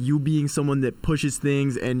you being someone that pushes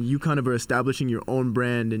things and you kind of are establishing your own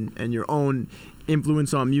brand and your own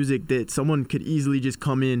influence on music, that someone could easily just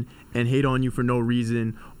come in and hate on you for no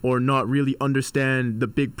reason or not really understand the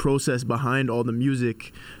big process behind all the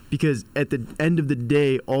music. Because at the end of the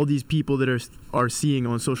day, all these people that are seeing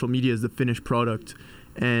on social media is the finished product,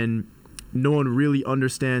 and no one really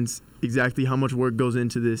understands exactly how much work goes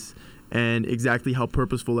into this and exactly how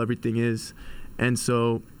purposeful everything is. And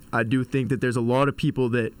so I do think that there's a lot of people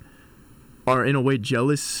that are in a way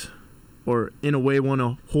jealous or in a way want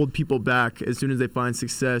to hold people back as soon as they find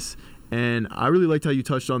success. And I really liked how you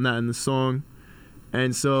touched on that in the song.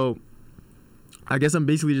 And so I guess I'm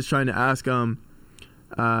basically just trying to ask, on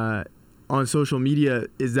social media,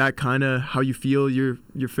 is that kind of how you feel your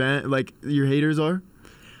haters are?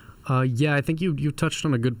 Yeah, I think you touched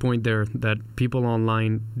on a good point there, that people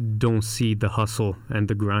online don't see the hustle and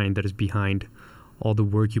the grind that is behind all the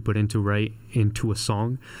work you put into a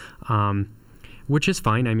song, which is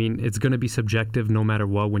fine. I mean, it's going to be subjective no matter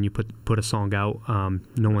what when you put a song out.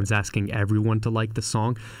 No one's asking everyone to like the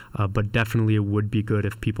song, but definitely it would be good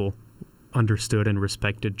if people understood and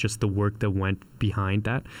respected just the work that went behind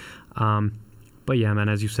that. But yeah, man,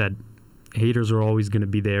 as you said, haters are always going to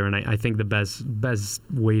be there, and I think the best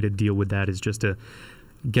way to deal with that is just to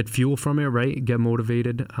get fuel from it, right? Get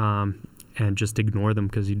motivated, and just ignore them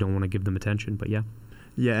because you don't want to give them attention. But yeah.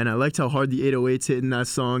 Yeah, and I liked how hard the 808s hit in that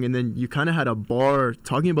song, and then you kind of had a bar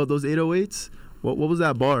talking about those 808s. What was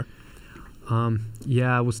that bar?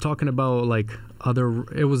 Yeah, I was talking about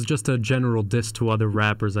it was just a general diss to other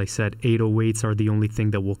rappers. I said 808s are the only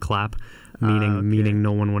thing that will clap, meaning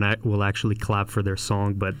no one will actually clap for their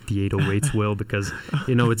song, but the 808s will, because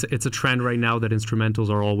it's a trend right now that instrumentals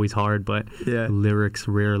are always hard, but lyrics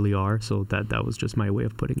rarely are. So that was just my way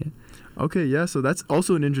of putting it. Okay, yeah, so that's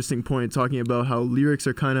also an interesting point, talking about how lyrics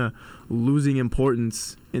are kind of losing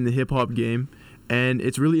importance in the hip-hop game. And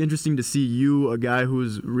it's really interesting to see you, a guy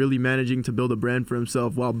who's really managing to build a brand for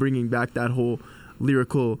himself while bringing back that whole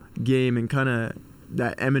lyrical game and kind of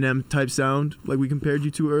that Eminem type sound like we compared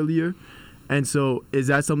you to earlier. And so is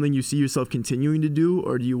that something you see yourself continuing to do,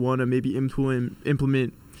 or do you want to maybe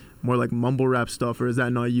implement more like mumble rap stuff, or is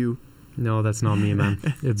that not you? No, that's not me, man.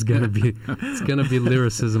 It's gonna be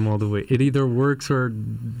lyricism all the way. It either works or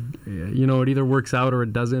it either works out or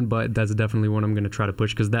it doesn't. But that's definitely what I'm gonna try to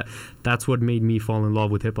push, because that's what made me fall in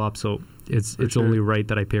love with hip hop. So it's only right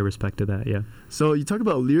that I pay respect to that. Yeah. So you talk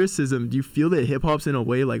about lyricism. Do you feel that hip hop's in a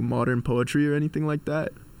way like modern poetry or anything like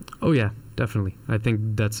that? Oh yeah, definitely. I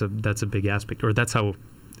think that's a big aspect, or that's how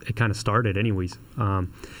it kind of started, anyways.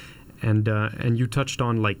 And you touched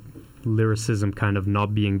on lyricism kind of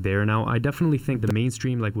not being there now. I definitely think the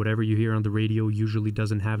mainstream, whatever you hear on the radio, usually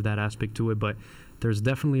doesn't have that aspect to it, but there's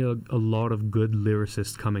definitely a lot of good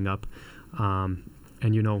lyricists coming up. And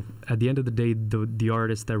at the end of the day, the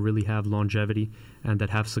artists that really have longevity and that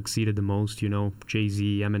have succeeded the most,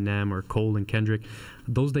 Jay-Z, Eminem, or Cole and Kendrick,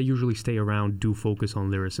 those that usually stay around do focus on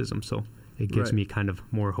lyricism. So it gives me kind of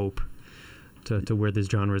more hope to where this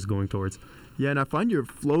genre is going towards. Yeah, and I find your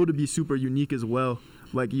flow to be super unique as well.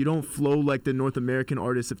 You don't flow like the North American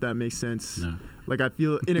artists, if that makes sense. No. I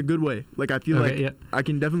feel in a good way. I feel I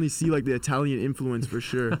can definitely see the Italian influence for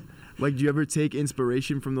sure. Do you ever take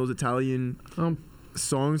inspiration from those Italian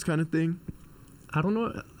songs kind of thing? I don't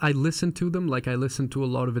know. I listen to them. I listen to a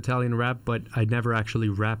lot of Italian rap, but I never actually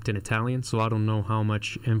rapped in Italian, so I don't know how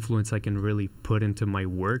much influence I can really put into my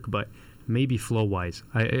work, but maybe flow-wise.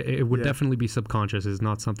 It would definitely be subconscious. It's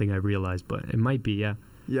not something I realized, but it might be, yeah.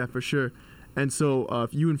 Yeah, for sure. And so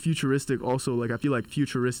you and Futuristic also, I feel like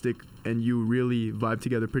Futuristic and you really vibe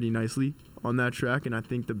together pretty nicely on that track. And I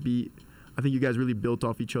think you guys really built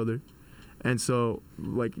off each other. And so,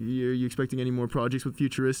 are you expecting any more projects with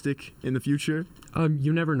Futuristic in the future?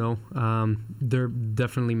 You never know. There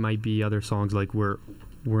definitely might be other songs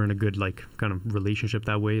we're in a good kind of relationship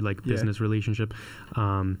that way, business relationship.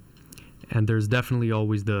 And there's definitely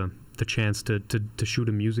always the chance to shoot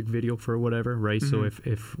a music video for whatever, right? Mm-hmm. So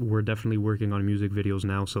if we're definitely working on music videos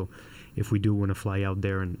now, so if we do want to fly out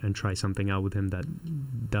there and try something out with him,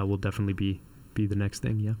 that will definitely be the next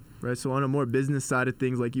thing, yeah. Right, so on a more business side of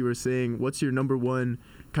things, like you were saying, what's your number one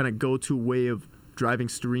kind of go-to way of driving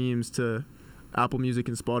streams to Apple Music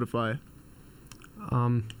and Spotify?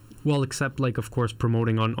 Well, except of course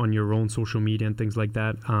promoting on your own social media and things like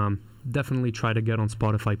that. Definitely try to get on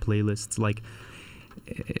Spotify playlists.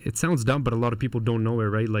 It sounds dumb, but a lot of people don't know it,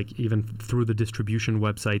 right? Even through the distribution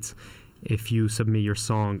websites, if you submit your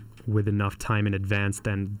song with enough time in advance,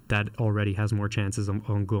 then that already has more chances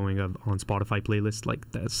on going on Spotify playlists. Like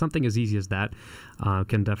something as easy as that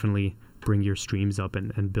can definitely bring your streams up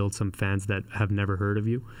and build some fans that have never heard of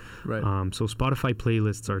you. Right. So Spotify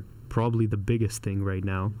playlists are probably the biggest thing right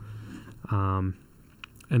now. And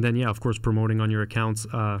then, yeah, of course, promoting on your accounts,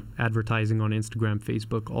 advertising on Instagram,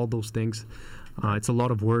 Facebook, all those things. It's a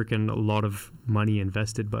lot of work and a lot of money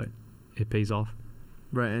invested, but it pays off.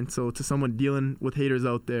 Right. And so to someone dealing with haters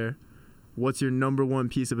out there, what's your number one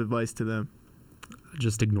piece of advice to them?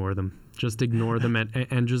 Just ignore them. Just ignore them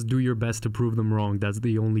and just do your best to prove them wrong. That's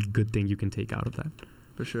the only good thing you can take out of that.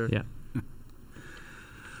 For sure. Yeah.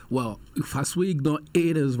 Well, as we ignore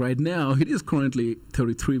haters right now, it is currently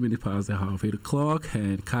 33 minutes past the half 8 o'clock,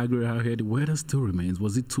 and Calgary out here, the weather still remains.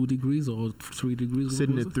 Was it 2 degrees or 3 degrees?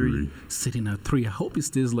 Sitting at 3. Sitting at 3. I hope it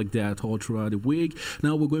stays like that all throughout the week.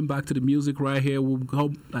 Now we're going back to the music right here. We'll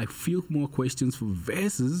go like a few more questions for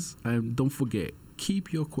Versus, and don't forget,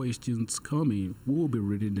 keep your questions coming. We'll be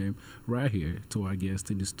reading them right here to our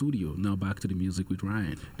guest in the studio. Now back to the music with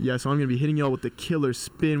Ryan. Yeah, so I'm going to be hitting y'all with the killer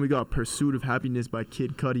spin. We got Pursuit of Happiness by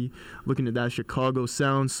Kid Cudi. Looking at that Chicago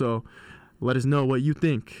sound, so let us know what you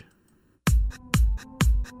think.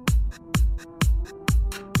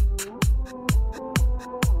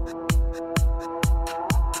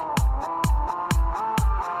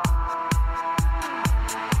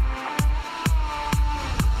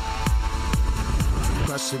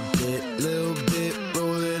 Crush a bit, little bit,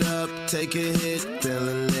 roll it up, take a hit,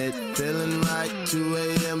 feeling lit, feeling right, 2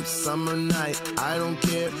 a.m. summer night, I don't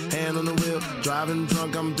care, hand on the wheel, driving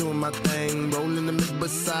drunk, I'm doing my thing, rolling the mid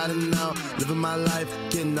beside and out, living my life,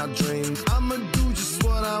 getting our dreams, I'ma do just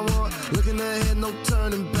what I want, looking ahead, no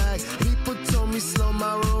turning back, people told me slow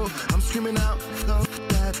my roll, I'm screaming out, go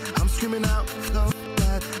that, I'm screaming out, go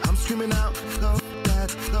that, I'm screaming out, go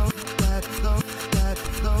that, go that, go that,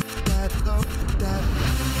 go that, go that.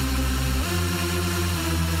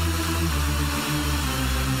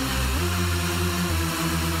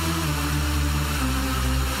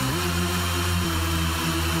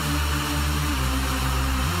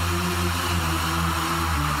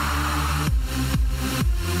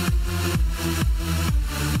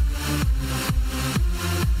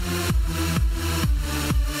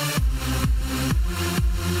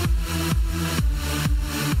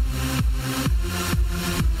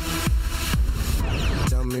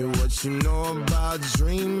 You know about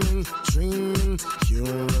dreaming, dreaming. You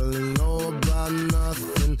don't really know about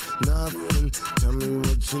nothing, nothing. Tell me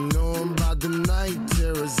what you know about the night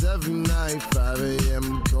terrors every night. 5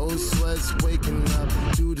 a.m. cold sweats waking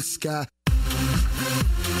up to the sky.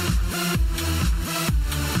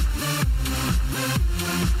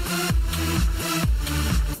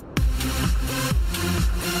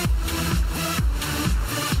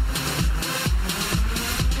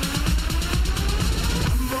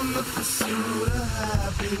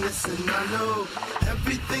 And I know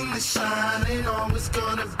everything that shine ain't always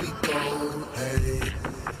gonna be gold. Hey,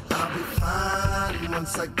 I'll be fine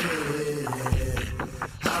once I get it.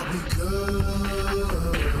 I'll be good.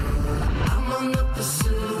 I'm on the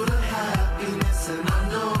pursuit of happiness, and I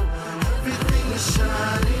know everything that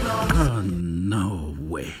shine ain't always. Oh, no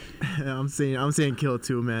way. I'm saying kill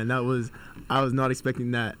too, man. I was not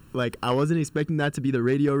expecting that. Like, I wasn't expecting that to be the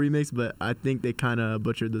radio remix, but I think they kind of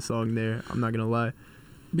butchered the song there. I'm not gonna lie.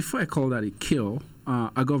 Before I call that a kill,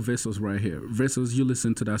 I got Versus right here. Versus, you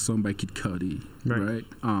listen to that song by Kid Cudi, right?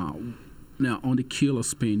 Now, on the kill or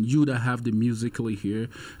spin, you that have the musically here.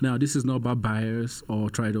 Now, this is not about bias or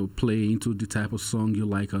try to play into the type of song you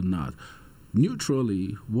like or not.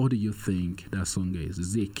 Neutrally, what do you think that song is?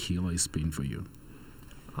 Is it a kill or a spin for you?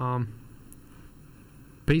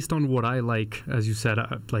 Based on what I like, as you said,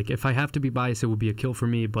 like if I have to be biased, it would be a kill for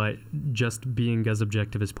me, but just being as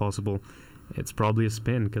objective as possible, it's probably a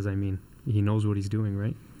spin because, I mean, he knows what he's doing,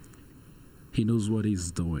 right? He knows what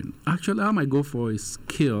he's doing. Actually, I might go for his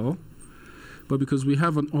kill, but because we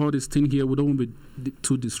have an artist in here, we don't want to be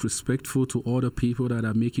too disrespectful to other people that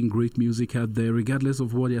are making great music out there, regardless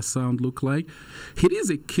of what their sound look like. It is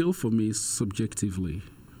a kill for me subjectively,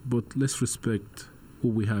 but let's respect who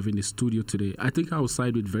we have in the studio today. I think I will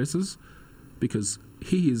side with Versus because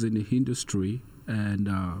he is in the industry, and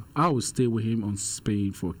I will stay with him on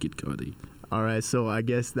Spain for Kid Cudi. All right, so I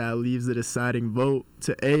guess that leaves the deciding vote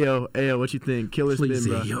to Ayo. Ayo, what you think? Killer spin,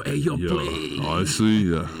 bro. Ayo, please. Honestly,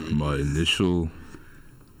 my initial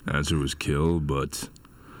answer was kill, but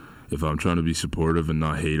if I'm trying to be supportive and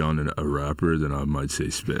not hate on a rapper, then I might say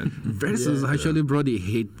spin. Versus actually brought the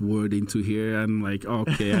hate word into here, and like,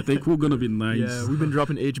 okay, I think we're gonna be nice. Yeah, we've been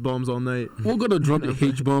dropping H-bombs all night. We're gonna drop the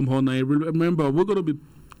H-bomb all night. Remember, we're gonna be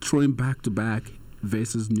throwing back to back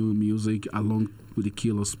versus new music along with the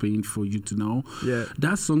Kill of Spain for you to know. Yeah.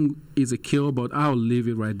 That song is a kill, but I'll leave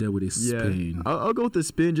it right there with a spin. I'll go with the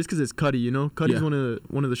spin just because it's Cudi, you know? Cudi's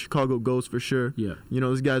one of the Chicago ghosts for sure. Yeah. You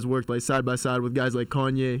know, this guy's worked like side by side with guys like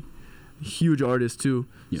Kanye, huge artist too.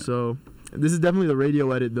 Yeah. So this is definitely the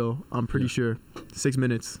radio edit though, I'm pretty sure. 6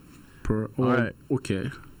 minutes. All right.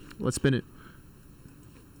 Okay. Let's spin it.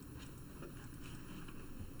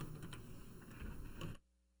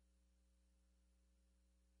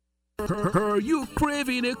 Are you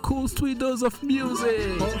craving a cool sweet dose of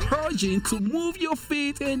music? Or urging to move your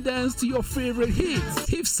feet and dance to your favorite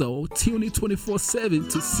hits? If so, tune in 24/7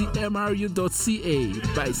 to CMRU.ca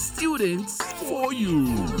by students for you.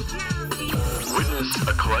 Witness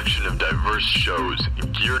a collection of diverse shows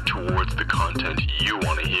geared towards the content you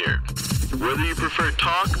want to hear. Whether you prefer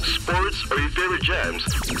talk, sports, or your favorite jams,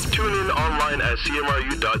 tune in online at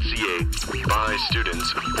CMRU.ca by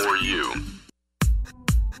students for you.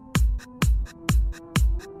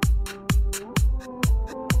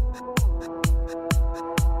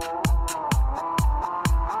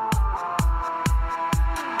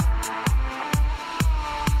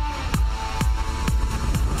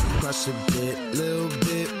 Crush a bit, little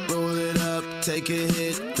bit, roll it up, take a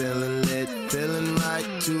hit, feeling lit, feeling right,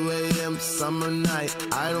 2 a.m. summer night,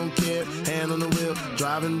 I don't care, hand on the wheel,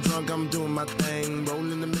 driving drunk, I'm doing my thing,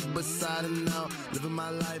 rolling the mid beside and out, living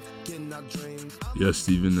my life, getting our dreams. Yeah,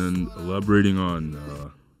 Stephen, and elaborating on,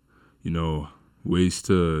 ways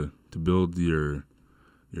to build your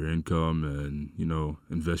income and,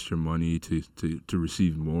 invest your money to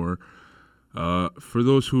receive more. For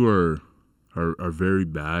those who are very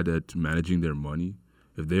bad at managing their money,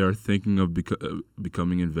 if they are thinking of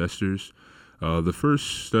becoming investors, the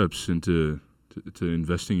first steps into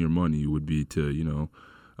investing your money would be to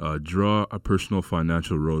draw a personal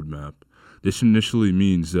financial roadmap. This initially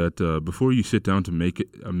means that before you sit down to make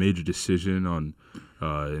a major decision on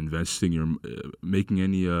making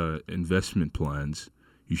any investment plans,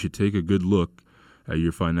 you should take a good look at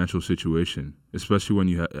your financial situation, especially when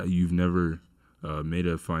you've never made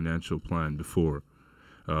a financial plan before.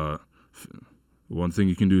 One thing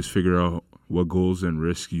you can do is figure out what goals and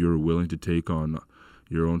risks you're willing to take on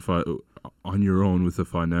your own with a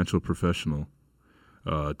financial professional.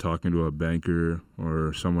 Talking to a banker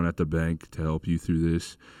or someone at the bank to help you through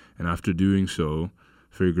this, and after doing so,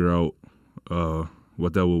 figure out how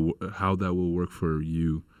that will work for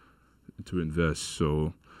you to invest.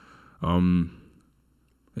 So,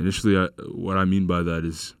 initially, what I mean by that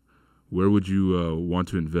is, where would you want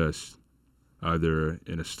to invest? Either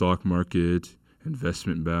in a stock market,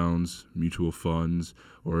 investment bonds, mutual funds,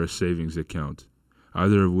 or a savings account.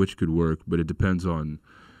 Either of which could work, but it depends on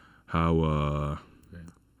how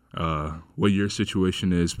what your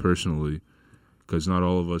situation is personally, because not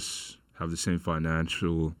all of us have the same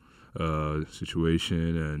financial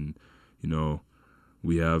situation, and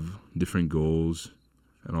we have different goals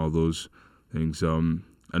and all those things.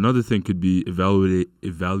 Another thing could be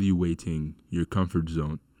evaluating your comfort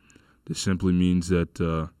zone. This simply means that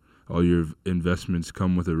all your investments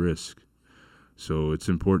come with a risk. So it's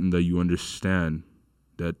important that you understand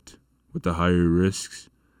that with the higher risks,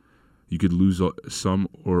 you could lose some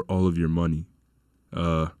or all of your money.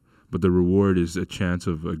 But the reward is a chance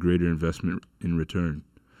of a greater investment in return.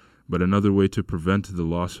 But another way to prevent the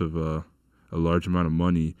loss of a large amount of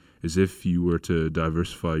money is if you were to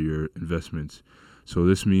diversify your investments. So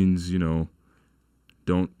this means,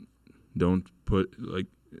 don't put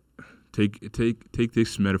take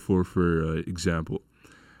this metaphor for example.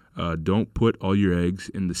 Don't put all your eggs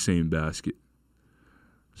in the same basket.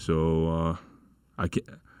 So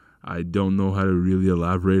I don't know how to really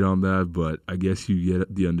elaborate on that, but I guess you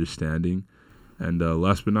get the understanding. And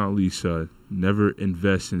last but not least, never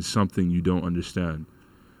invest in something you don't understand.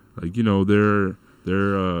 There are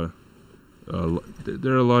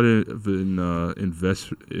a lot of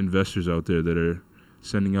investors out there that are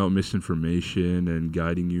sending out misinformation and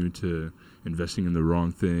guiding you into investing in the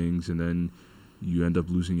wrong things, and then you end up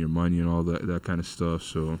losing your money and all that kind of stuff.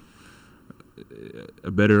 So a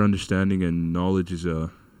better understanding and knowledge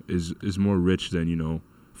is more rich than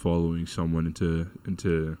following someone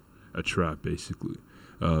into a trap, basically.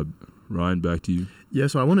 Ryan, back to you. Yeah,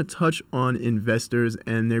 so I want to touch on investors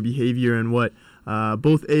and their behavior and what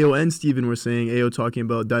both Ao and Steven were saying. Ao talking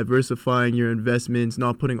about diversifying your investments,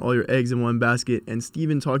 not putting all your eggs in one basket, and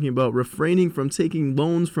Steven talking about refraining from taking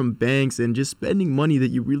loans from banks and just spending money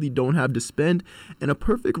that you really don't have to spend. And a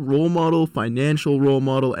perfect role model, financial role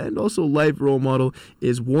model, and also life role model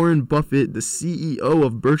is Warren Buffett, the CEO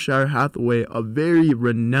of Berkshire Hathaway, a very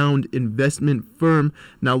renowned investment firm.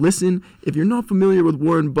 Now listen, if you're not familiar with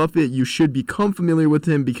Warren Buffett, you should become familiar with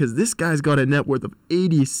him because this guy's got a net worth of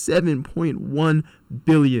 $87.1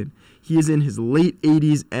 billion. He is in his late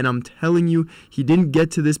 80s, and I'm telling you, he didn't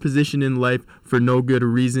get to this position in life for no good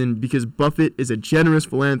reason, because Buffett is a generous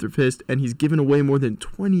philanthropist and he's given away more than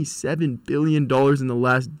 $27 billion in the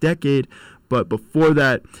last decade. But before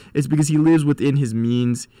that, it's because he lives within his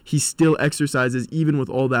means. He still exercises, even with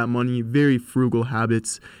all that money, very frugal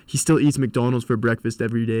habits. He still eats McDonald's for breakfast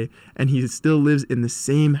every day. And he still lives in the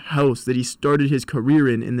same house that he started his career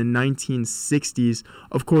in the 1960s.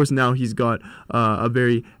 Of course, now he's got a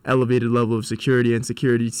very elevated level of security, and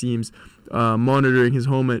security teams monitoring his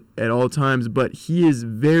home at all times. But he is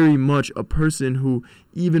very much a person who,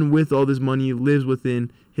 even with all this money, lives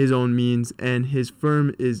within his own means. And his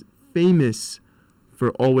firm is famous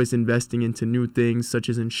for always investing into new things such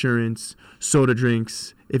as insurance, soda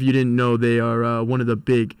drinks. If you didn't know, they are one of the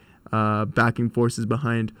big backing forces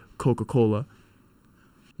behind Coca-Cola.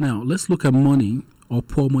 Now, let's look at money or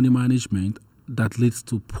poor money management that leads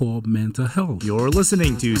to poor mental health. You're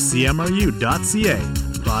listening to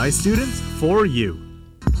CMRU.ca by students for you.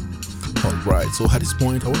 All right, so at this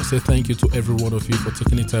point, I want to say thank you to every one of you for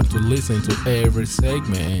taking the time to listen to every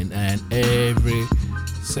segment and every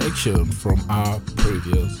section from our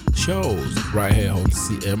previous shows right here on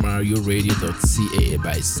CMRUradio.ca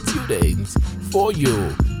by students for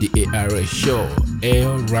you, the ARS show.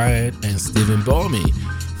 Al, Ryan, and Stephen Balmy.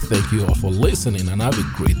 Thank you all for listening and have a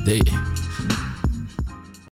great day.